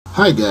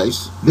Hi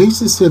guys,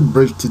 this is a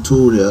brief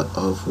tutorial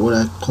of what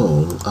I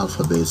call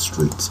alphabet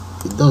street.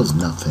 It does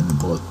nothing,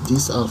 but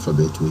this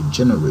alphabet will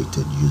generate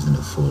it using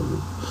a for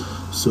loop.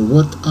 So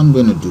what I'm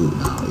going to do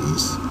now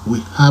is we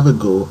have a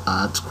go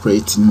at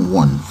creating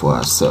one for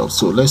ourselves.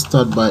 So let's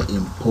start by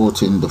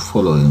importing the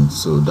following.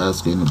 So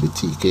that's going to be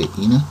TK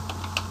inner,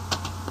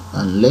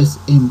 and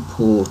let's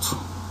import.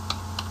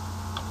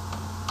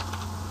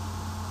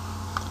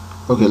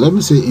 Okay, let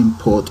me say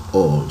import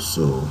all.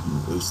 So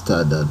we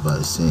start that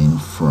by saying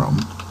from.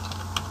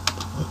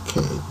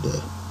 Okay,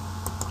 there.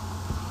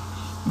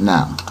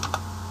 Now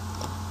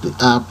the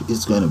app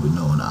is going to be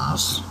known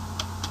as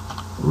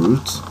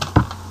root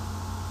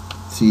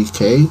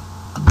TK.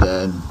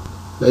 Then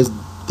let's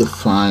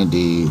define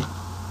the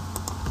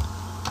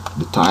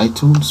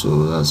title.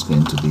 So that's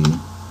going to be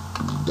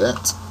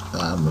that.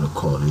 I'm going to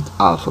call it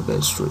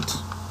alphabet street.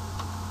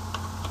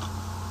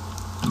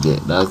 Yeah,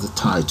 that's the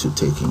title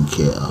taken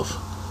care of.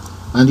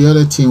 And the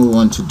other thing we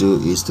want to do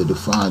is to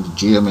define the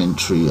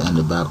geometry and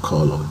the back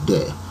color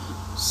there.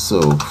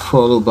 So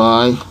followed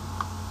by,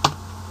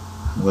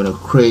 I'm going to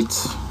create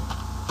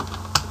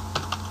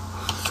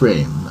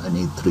frame. I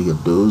need 3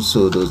 of those.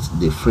 So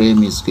the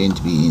frame is going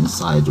to be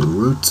inside the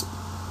root,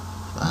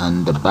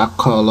 and the back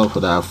color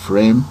for that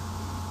frame,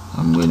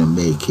 I'm going to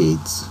make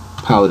it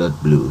powdered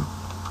blue.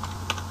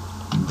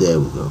 There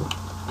we go.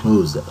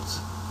 Close that.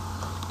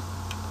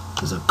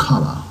 There's a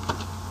comma.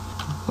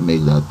 I'll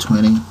make that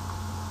 20,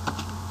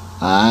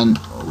 and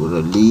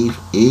we'll leave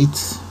it.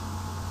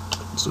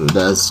 So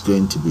that's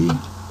going to be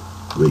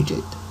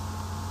rigid.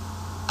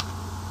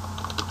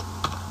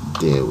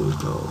 There we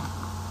go.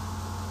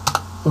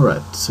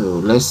 Alright, so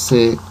let's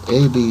say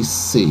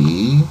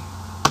ABC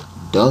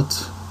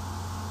dot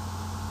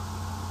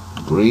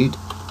grid.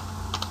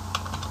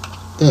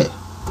 There.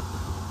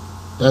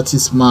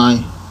 That's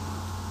my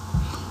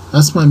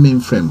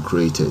main frame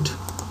created.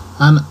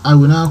 And I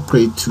will now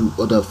create 2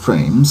 other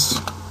frames.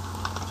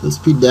 So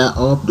speed that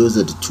up. Those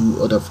are the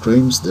 2 other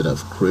frames that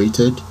I've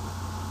created.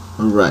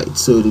 Alright,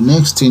 so the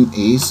next thing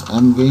is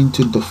I'm going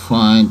to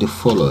define the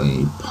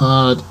following: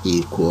 pad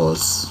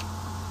equals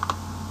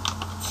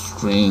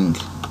string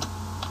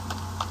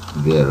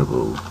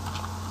variable,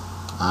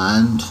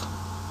 and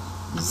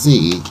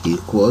z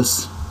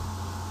equals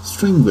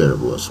string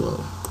variable as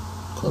well.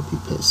 Copy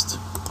paste.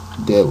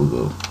 There we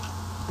go.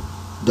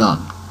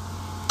 Done.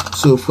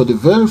 So for the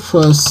very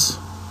first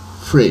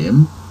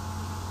frame,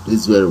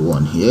 this very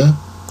one here,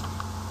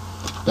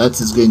 that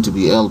is going to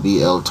be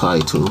LBL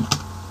title,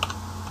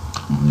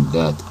 and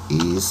that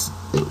is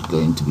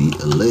going to be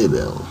a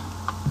label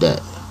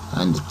there,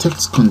 and the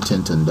text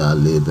content on that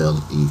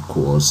label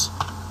equals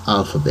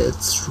alphabet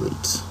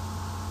street.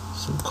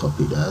 So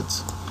copy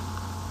that,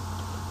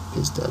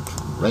 paste that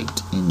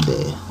right in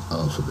there,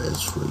 alphabet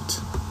street,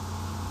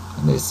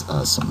 and let's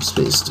add some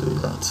space to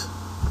that,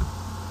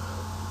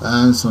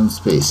 and some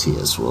space here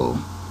as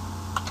well,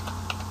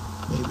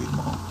 maybe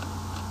more.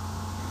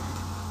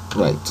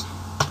 Right,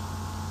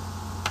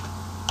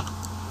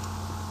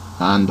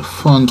 and the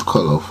font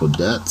color for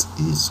that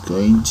is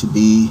going to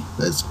be,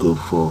 let's go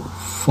for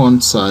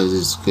font size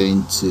is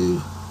going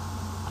to,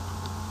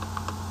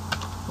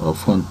 or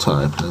font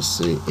type, let's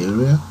say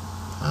Arial,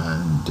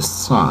 and the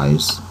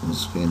size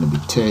is going to be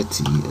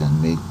 30,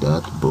 and make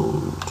that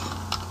bold.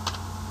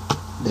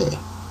 There.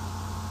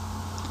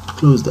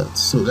 Close that.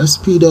 So let's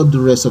speed up the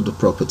rest of the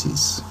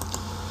properties.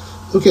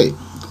 Okay,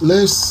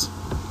 let's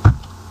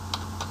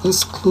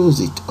close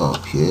it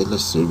up here.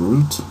 Let's say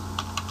root,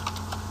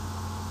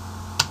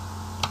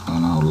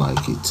 and I would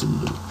like it to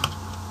loop.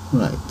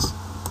 Right.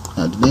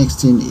 Now the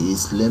next thing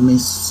is, let me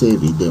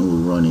save it, then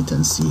we'll run it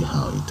and see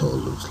how it all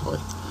looks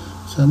like.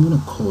 So I'm going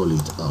to call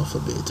it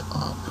alphabet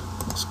app.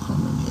 Let's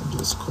come in here,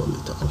 just call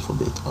it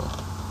alphabet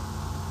app.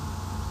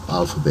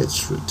 Alphabet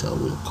street, I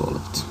will call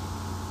it.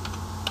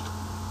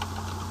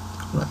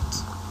 Right.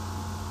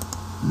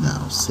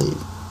 Now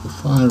save.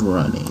 If I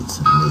run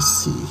it, let's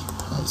see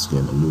how it's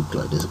going to look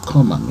like. There's a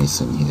comma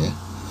missing here,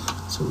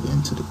 so we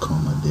enter the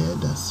comma there.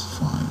 That's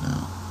fine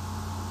now.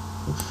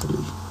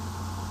 Hopefully,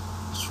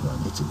 let's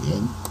run it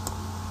again.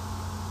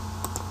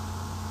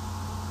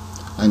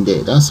 And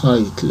there, that's how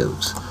it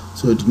looks.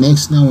 So the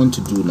next thing I want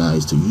to do now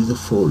is to use a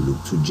for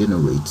loop to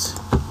generate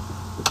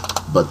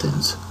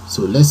buttons.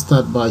 So let's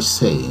start by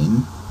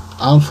saying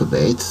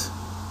alphabet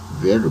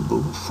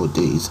variable for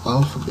this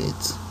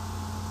alphabet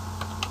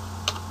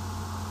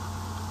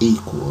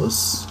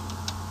equals,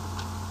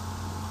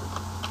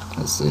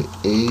 let's say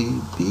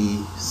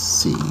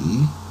ABC.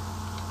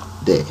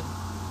 There,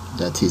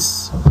 that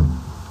is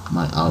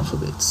my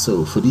alphabet.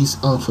 So for this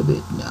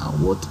alphabet now,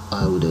 what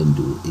I would then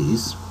do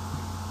is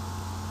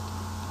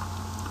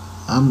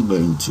I'm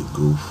going to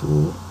go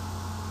for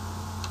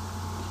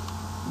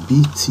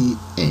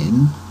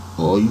btn,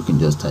 or you can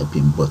just type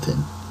in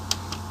button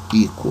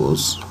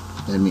equals,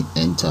 let me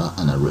enter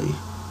an array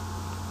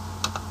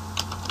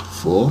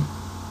for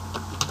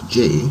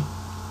j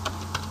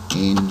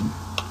in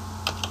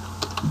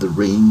the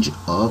range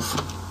of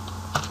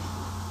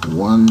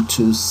 1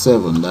 to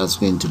 7. That's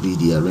going to be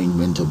the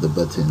arrangement of the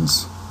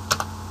buttons.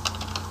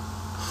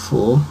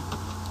 for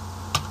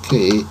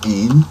k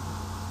in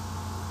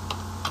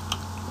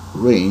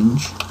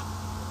range,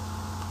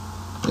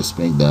 let's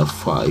make that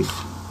 5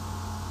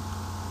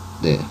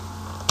 there.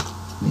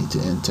 Need to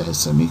enter a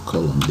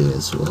semicolon there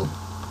as well,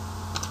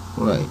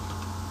 right?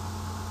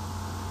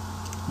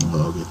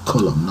 Well, a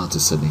column, not a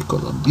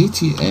semicolon.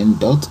 btn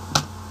dot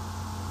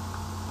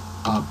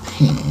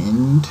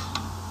append,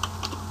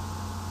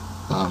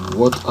 and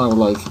what I would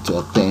like you to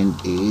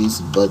append is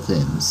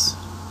buttons.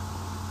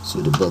 So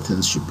the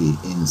buttons should be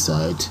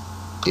inside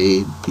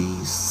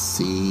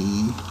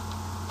ABC2.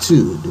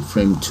 The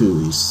frame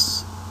 2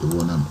 is the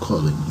one I'm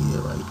calling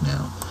here right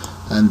now.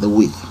 And the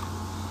width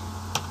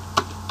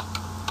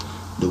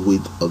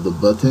of the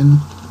button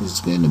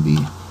is going to be,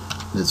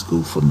 let's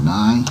go for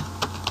 9.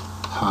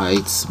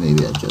 Heights,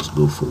 maybe I just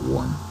go for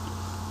 1.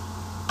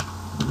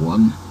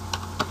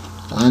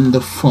 And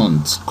the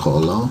font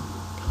color,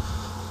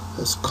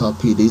 let's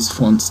copy this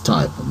font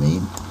type,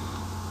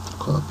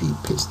 copy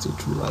paste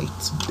it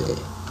right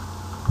there,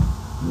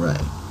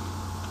 right,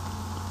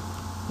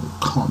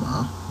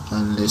 comma,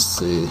 and let's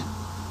say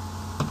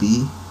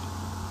BG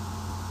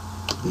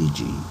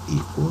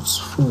equals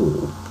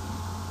 4.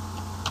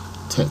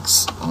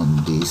 Text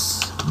on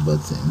these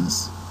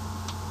buttons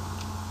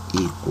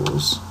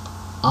equals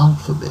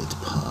alphabet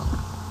pad,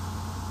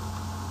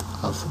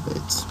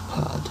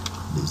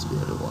 this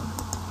very one.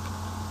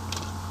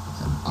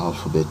 And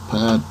alphabet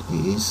pad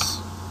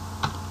is,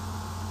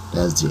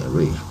 that's the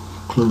array.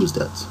 Close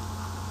that,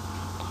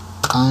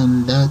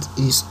 and that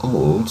is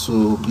all.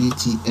 So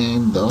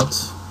btn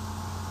dot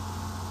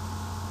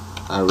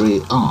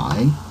array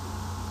I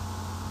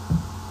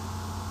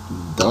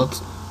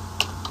dot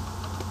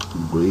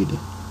grid,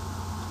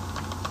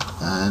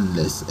 and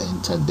let's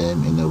enter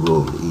them in a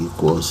row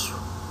equals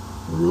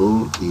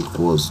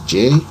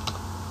J,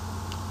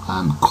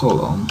 and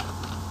column,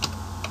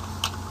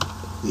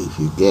 if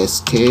you guess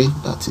K,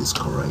 that is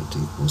correct,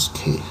 equals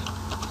K.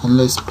 And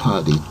let's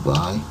pad it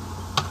by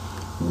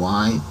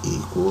Y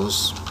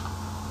equals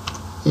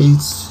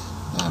 8,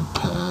 and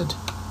pad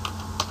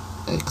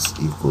X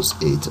equals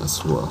 8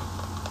 as well.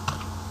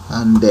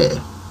 And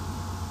there.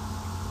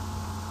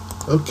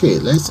 Okay,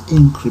 let's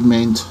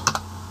increment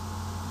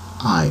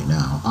I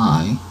now.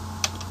 I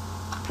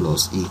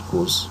plus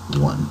equals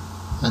 1,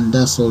 and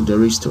that's all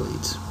there is to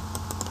it.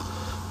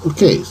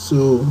 Okay,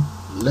 so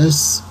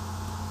let's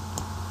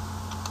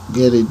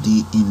get it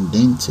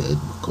de-indented,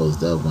 because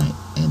that might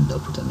end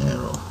up with an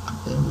error.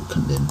 Then we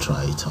can then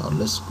try it out.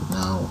 Let's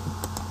now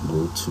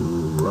go to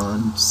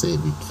run,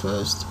 save it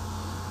first.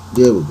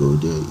 There we go.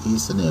 There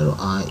is an error.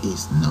 I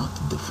is not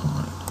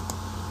defined.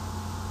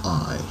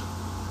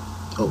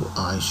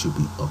 I should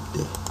be up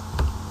there.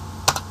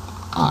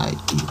 I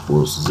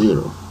equals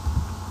 0.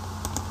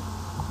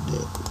 There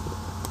we go.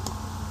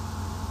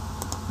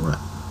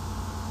 Right.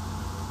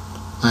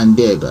 And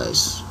there,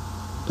 guys,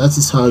 that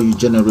is how you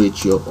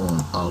generate your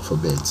own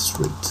alphabet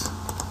straight.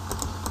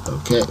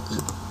 Okay,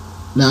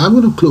 now I'm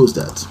going to close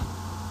that.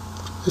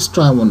 Let's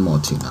try one more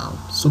thing now.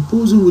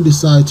 Supposing we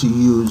decide to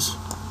use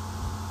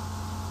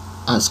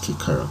ASCII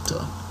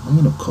character, I'm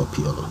going to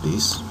copy all of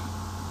this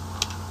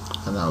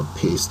and I'll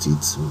paste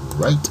it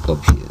right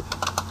up here.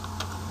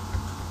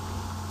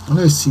 And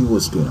let's see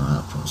what's going to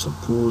happen.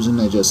 Supposing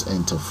I just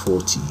enter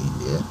 40 in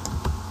there,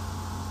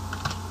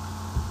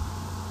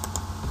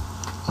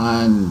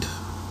 and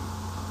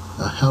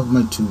I have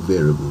my 2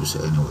 variables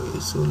anyway,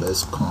 so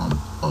let's come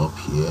up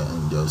here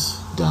and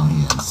just down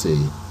here and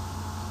say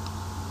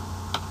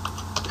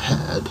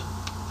pad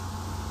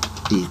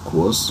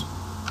equals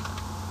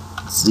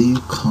z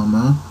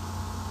comma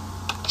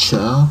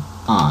char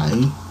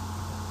I,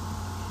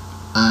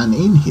 and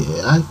in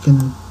here I'm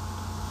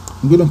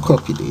gonna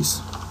copy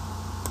this.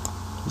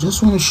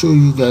 Just want to show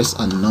you guys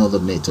another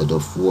method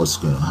of what's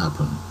going to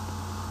happen.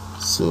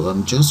 So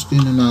I'm just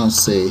going to now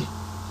say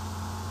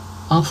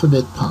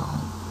alphabet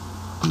pound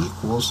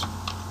equals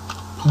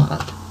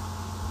pad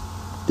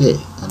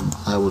there, and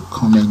I will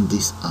comment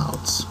this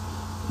out.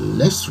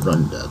 Let's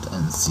run that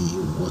and see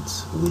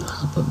what will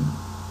happen.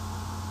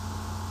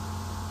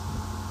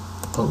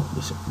 Oh,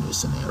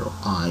 there's an error.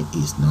 I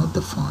is not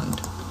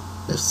defined.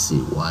 Let's see,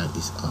 why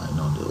is I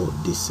not? Oh,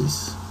 this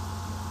is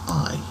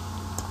I.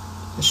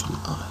 There should be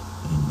I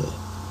in there.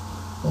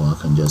 Or I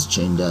can just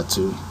change that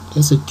to,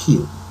 there's a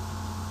Q.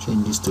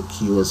 Change this to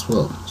Q as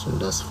well, so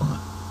that's fine.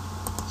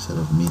 Instead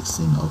of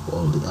mixing up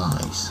all the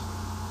I's.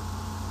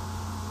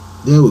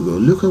 There we go.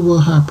 Look at what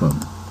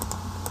happened.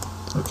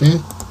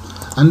 Okay,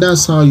 and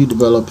that's how you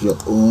develop your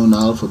own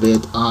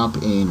alphabet app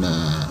in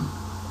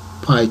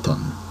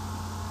Python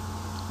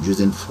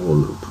using for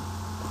loop.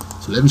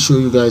 So let me show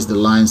you guys the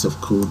lines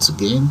of codes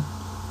again.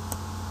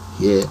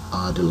 Here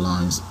are the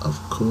lines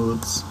of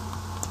codes.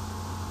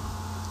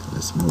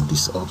 Let's move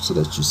this up so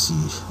that you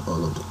see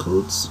all of the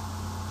codes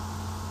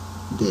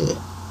there.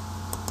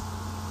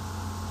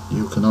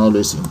 You can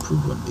always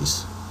improve on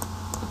this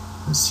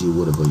and see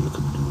whatever you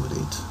can do with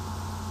it.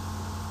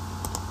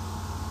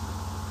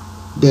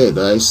 There,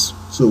 guys.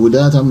 So with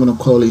that, I'm going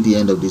to call it the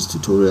end of this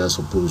tutorial. I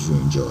suppose you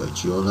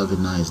enjoyed. You all have a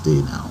nice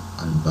day now.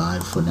 and bye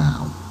for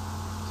now.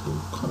 So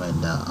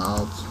comment that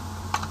out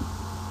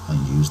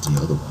and use the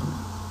other one.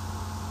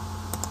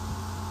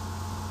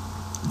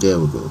 There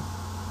we go.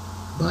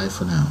 Bye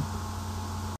for now.